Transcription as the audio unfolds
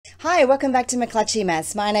Hi, welcome back to McClatchy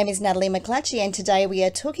Maths. My name is Natalie McClatchy and today we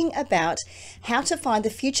are talking about how to find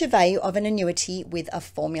the future value of an annuity with a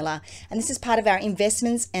formula. And this is part of our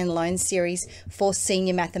investments and loans series for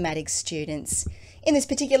senior mathematics students. In this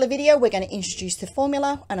particular video, we're going to introduce the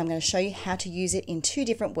formula and I'm going to show you how to use it in two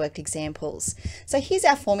different worked examples. So here's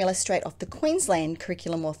our formula straight off the Queensland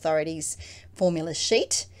Curriculum Authority's formula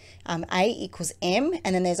sheet. A equals M,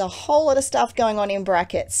 and then there's a whole lot of stuff going on in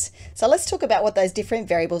brackets. So let's talk about what those different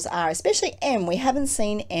variables are, especially M. We haven't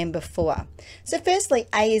seen M before. So firstly,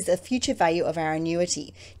 A is the future value of our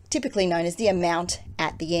annuity, typically known as the amount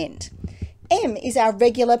at the end. M is our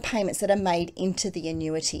regular payments that are made into the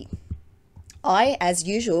annuity. I, as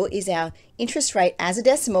usual, is our interest rate as a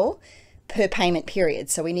decimal per payment period.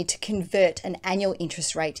 So we need to convert an annual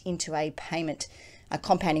interest rate into a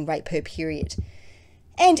compounding rate per period.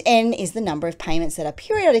 And N is the number of payments that are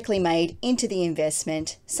periodically made into the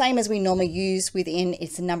investment. Same as we normally use with N,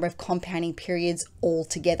 it's the number of compounding periods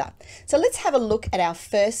altogether. So let's have a look at our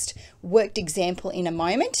first worked example in a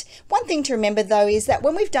moment. One thing to remember though is that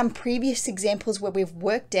when we've done previous examples where we've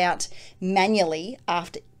worked out manually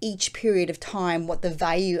after each period of time what the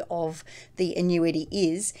value of the annuity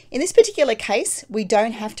is, in this particular case we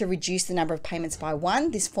don't have to reduce the number of payments by 1.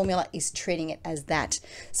 This formula is treating it as that,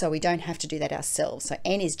 so we don't have to do that ourselves. So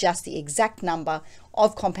N is just the exact number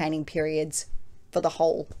of compounding periods for the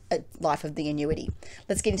whole life of the annuity.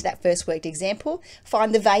 Let's get into that first worked example.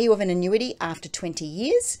 Find the value of an annuity after 20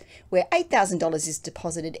 years, where $8,000 is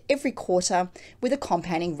deposited every quarter with a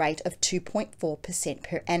compounding rate of 2.4%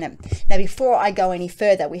 per annum. Now, before I go any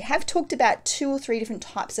further, we have talked about 2 or 3 different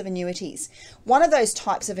types of annuities. One of those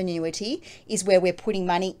types of annuity is where we're putting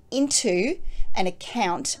money into an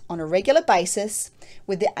account on a regular basis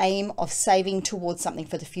with the aim of saving towards something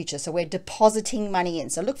for the future. So we're depositing money in.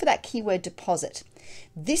 So look for that keyword deposit.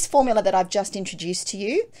 This formula that I've just introduced to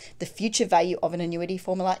you, the future value of an annuity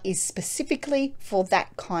formula, is specifically for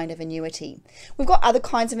that kind of annuity. We've got other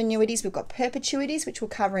kinds of annuities. We've got perpetuities, which we'll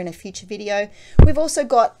cover in a future video. We've also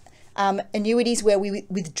got annuities where we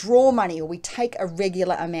withdraw money or we take a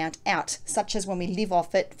regular amount out, such as when we live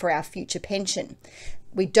off it for our future pension.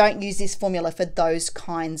 We don't use this formula for those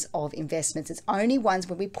kinds of investments. It's only ones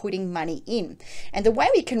where we're putting money in. And the way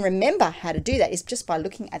we can remember how to do that is just by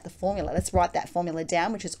looking at the formula. Let's write that formula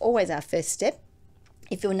down, which is always our first step.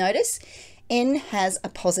 If you'll notice, N has a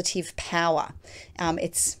positive power.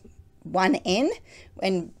 It's 1N,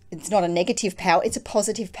 and it's not a negative power, it's a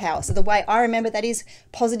positive power. So the way I remember that is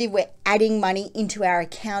positive, we're adding money into our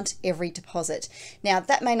account every deposit. Now,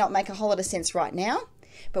 that may not make a whole lot of sense right now,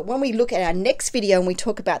 but when we look at our next video and we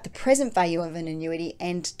talk about the present value of an annuity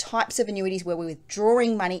and types of annuities where we're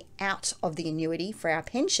withdrawing money out of the annuity for our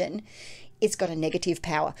pension, it's got a negative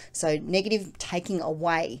power. So negative, taking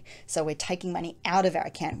away. So we're taking money out of our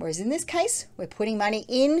account. Whereas in this case, we're putting money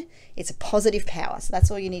in, it's a positive power. So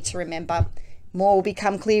that's all you need to remember. More will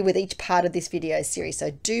become clear with each part of this video series.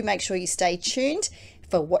 So do make sure you stay tuned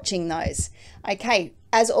for watching those. Okay.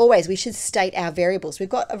 As always, we should state our variables. We've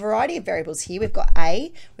got a variety of variables here. We've got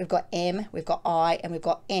A, we've got M, we've got I, and we've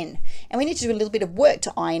got N. And we need to do a little bit of work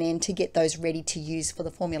to I and N to get those ready to use for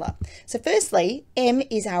the formula. So firstly, M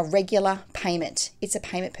is our regular payment. It's a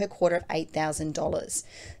payment per quarter of $8,000.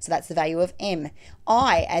 So that's the value of M.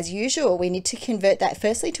 I, as usual, we need to convert that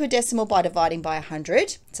firstly to a decimal by dividing by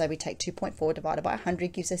 100. So we take 2.4 divided by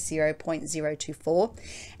 100 gives us 0.024.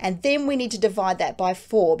 And then we need to divide that by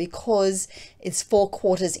 4 because it's 4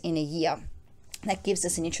 quarters in a year. That gives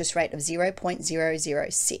us an interest rate of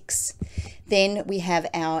 0.006. Then we have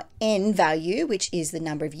our N value, which is the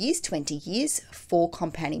number of years, 20 years, 4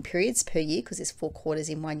 compounding periods per year because there's 4 quarters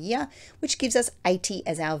in 1 year, which gives us 80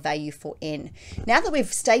 as our value for N. Now that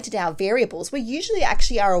we've stated our variables, we usually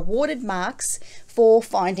actually are awarded marks for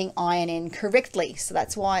finding I and N correctly. So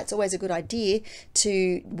that's why it's always a good idea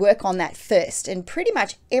to work on that first. And pretty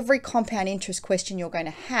much every compound interest question you're going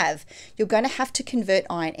to have to convert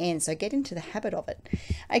I and N. So get into the habit of it.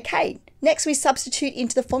 Okay, next we substitute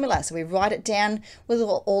into the formula. So we write it down with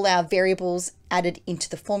all our variables added into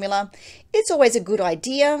the formula. It's always a good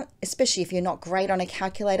idea, especially if you're not great on a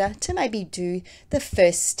calculator, to maybe do the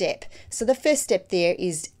first step. So the first step there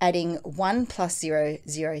is adding 1 plus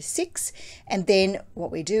 0.006, and then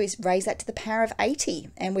what we do is raise that to the power of 80,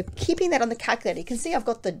 and we're keeping that on the calculator. You can see I've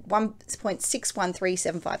got the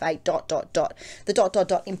 1.613758 ...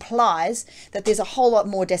 The ... implies that there's a whole lot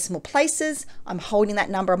more decimal places. I'm holding that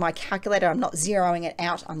number on my calculator. I'm not zeroing it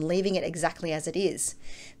out. I'm leaving it exactly as it is.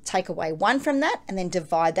 take away 1 from that, and then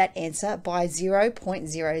divide that answer by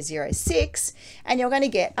 0.006, and you're going to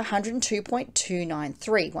get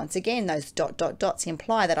 102.293. Once again, those dots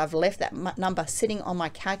imply that I've left that number sitting on my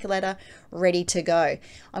calculator ready to go.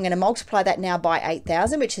 I'm going to multiply that now by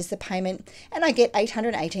 8,000, which is the payment, and I get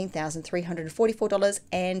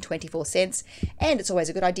 $818,344.24. And it's always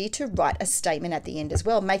a good idea to write a statement at the end as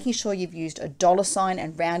well, making sure you've used a dollar sign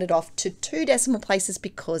and rounded off to 2 decimal places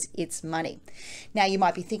because it's money. Now you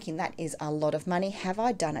might be thinking, that is a lot of money. Have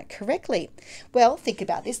I done it correctly? Well, think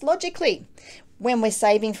about this logically. When we're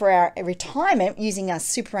saving for our retirement using our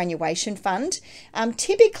superannuation fund,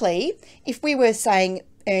 typically, if we were saying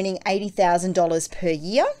earning $80,000 per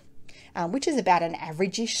year, which is about an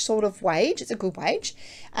average-ish sort of wage, it's a good wage,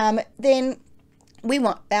 then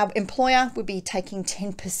our employer would be taking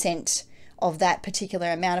 10% of that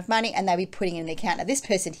particular amount of money, and they'll be putting it in an account. Now, this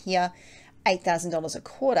person here, $8,000 a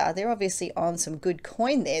quarter, they're obviously on some good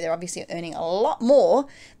coin there. They're obviously earning a lot more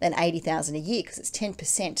than $80,000 a year, because it's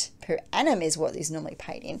 10% per annum is what is normally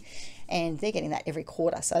paid in, and they're getting that every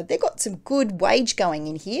quarter. So they've got some good wage going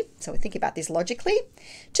in here. So we think about this logically.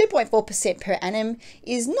 2.4% per annum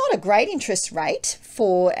is not a great interest rate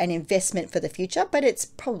for an investment for the future, but it's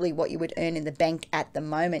probably what you would earn in the bank at the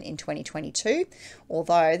moment in 2022,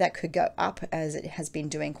 although that could go up as it has been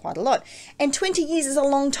doing quite a lot. And 20 years is a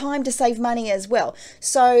long time to save money as well.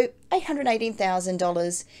 So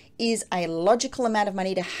 $818,000 is a logical amount of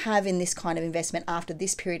money to have in this kind of investment after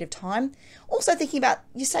this period of time. Also thinking about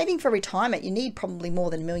you're saving for retirement, you need probably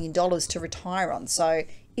more than $1 million to retire on. So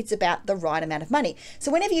it's about the right amount of money.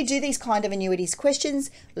 So whenever you do these kind of annuities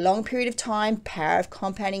questions, long period of time, power of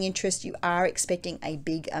compounding interest, you are expecting a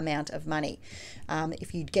big amount of money.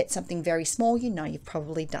 If you get something very small, you know you've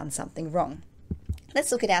probably done something wrong. Let's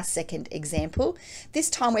look at our second example. This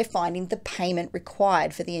time we're finding the payment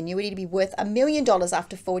required for the annuity to be worth $1 million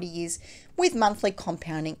after 40 years with monthly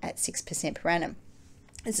compounding at 6% per annum.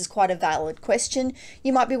 This is quite a valid question.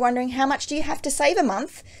 You might be wondering, how much do you have to save a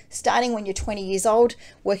month starting when you're 20 years old,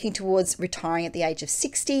 working towards retiring at the age of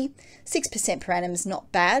 60? 6% per annum is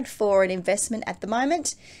not bad for an investment at the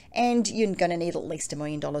moment, and you're going to need at least $1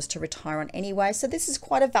 million to retire on anyway. So this is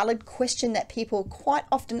quite a valid question that people quite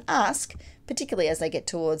often ask, particularly as they get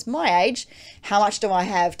towards my age. How much do I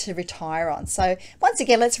have to retire on? So once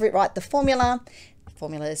again, let's rewrite the formula. The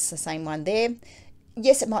formula is the same one there.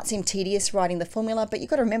 Yes, it might seem tedious writing the formula, but you've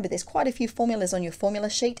got to remember there's quite a few formulas on your formula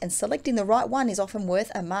sheet, and selecting the right one is often worth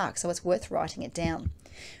a mark, so it's worth writing it down.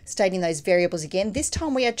 Stating those variables again, this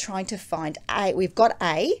time we are trying to find A. We've got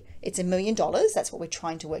A, it's $1 million, that's what we're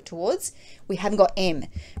trying to work towards. We haven't got M,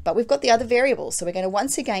 but we've got the other variables. So we're going to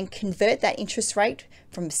once again convert that interest rate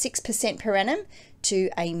from 6% per annum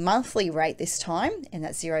to a monthly rate this time, and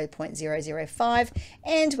that's 0.005,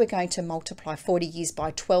 and we're going to multiply 40 years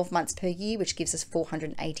by 12 months per year, which gives us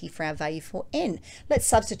 480 for our value for N. Let's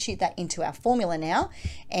substitute that into our formula now,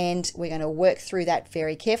 and we're going to work through that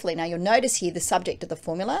very carefully. Now you'll notice here the subject of the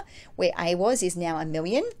formula, where A is now $1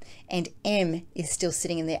 million, and M is still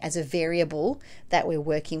sitting in there as a variable that we're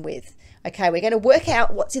working with. Okay, we're going to work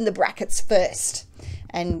out what's in the brackets first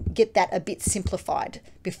and get that a bit simplified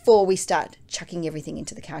before we start chucking everything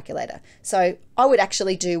into the calculator. So I would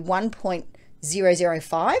actually do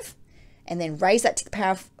 1.005 and then raise that to the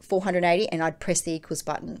power of 480, and I'd press the equals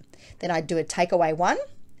button. Then I'd do a take away 1,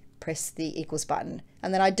 press the equals button,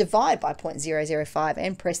 and then I'd divide by 0.005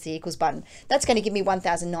 and press the equals button. That's going to give me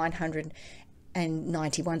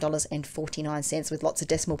 $1,991.49 with lots of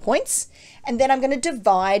decimal points. And then I'm going to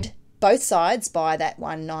divide both sides by that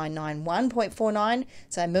 1991.49.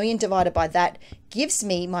 So $1 million divided by that gives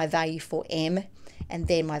me my value for M, and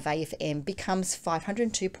then my value for M becomes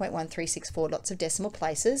 502.1364. Lots of decimal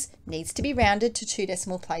places, needs to be rounded to 2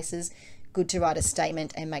 decimal places. Good to write a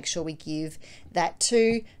statement and make sure we give that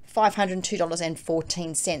to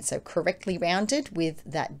 $502.14. So correctly rounded with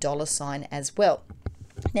that dollar sign as well.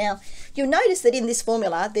 Now, you'll notice that in this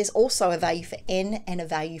formula, there's also a value for N and a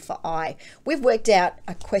value for I. We've worked out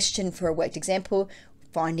a question for a worked example,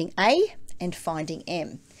 finding A and finding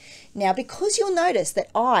M. Now, because you'll notice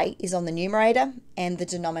that I is on the numerator and the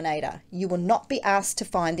denominator, you will not be asked to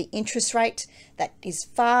find the interest rate. That is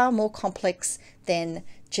far more complex than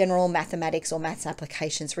general mathematics or maths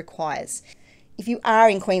applications requires. If you are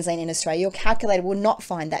in Queensland in Australia, your calculator will not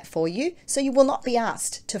find that for you, so you will not be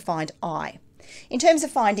asked to find I. In terms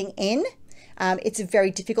of finding N, it's a very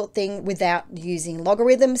difficult thing without using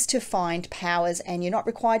logarithms to find powers, and you're not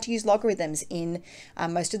required to use logarithms in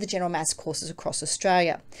most of the general maths courses across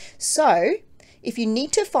Australia. So if you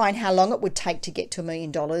need to find how long it would take to get to $1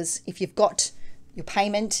 million, if you've got your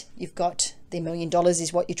payment, you've got the $1 million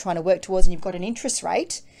is what you're trying to work towards and you've got an interest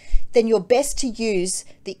rate, then you're best to use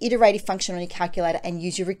the iterative function on your calculator and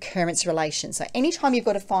use your recurrence relation. So anytime you've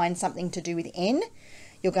got to find something to do with n,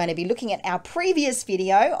 you're going to be looking at our previous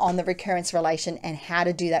video on the recurrence relation and how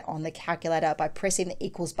to do that on the calculator by pressing the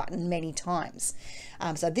equals button many times.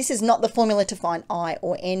 So this is not the formula to find I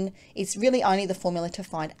or n, it's really only the formula to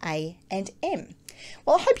find A and M.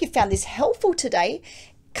 Well, I hope you found this helpful today.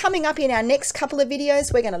 Coming up in our next couple of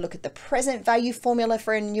videos, we're going to look at the present value formula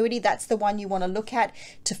for an annuity. That's the one you want to look at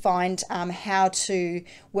to find how to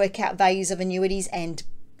work out values of annuities and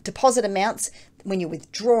deposit amounts when you're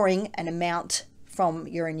withdrawing an amount from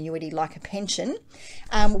your annuity like a pension.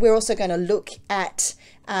 We're also going to look at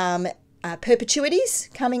perpetuities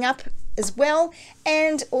coming up as well,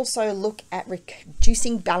 and also look at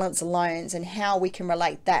reducing balance loans and how we can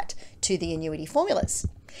relate that to the annuity formulas.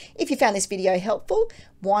 If you found this video helpful,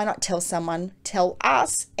 why not tell someone, tell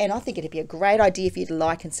us, and I think it'd be a great idea if you'd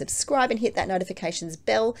like and subscribe and hit that notifications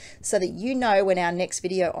bell so that you know when our next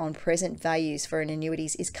video on present values for an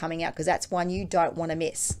annuities is coming out, because that's one you don't want to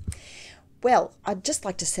miss. Well, I'd just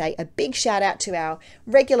like to say a big shout out to our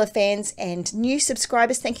regular fans and new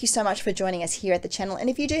subscribers. Thank you so much for joining us here at the channel. And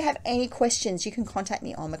if you do have any questions, you can contact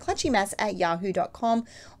me on mcclatchymaths@yahoo.com.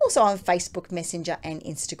 Also on Facebook Messenger and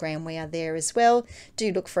Instagram, we are there as well.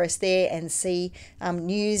 Do look for us there and see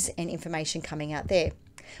news and information coming out there.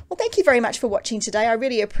 Well, thank you very much for watching today. I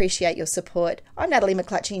really appreciate your support. I'm Natalie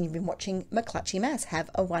McClatchy and you've been watching McClatchy Maths. Have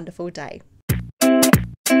a wonderful day.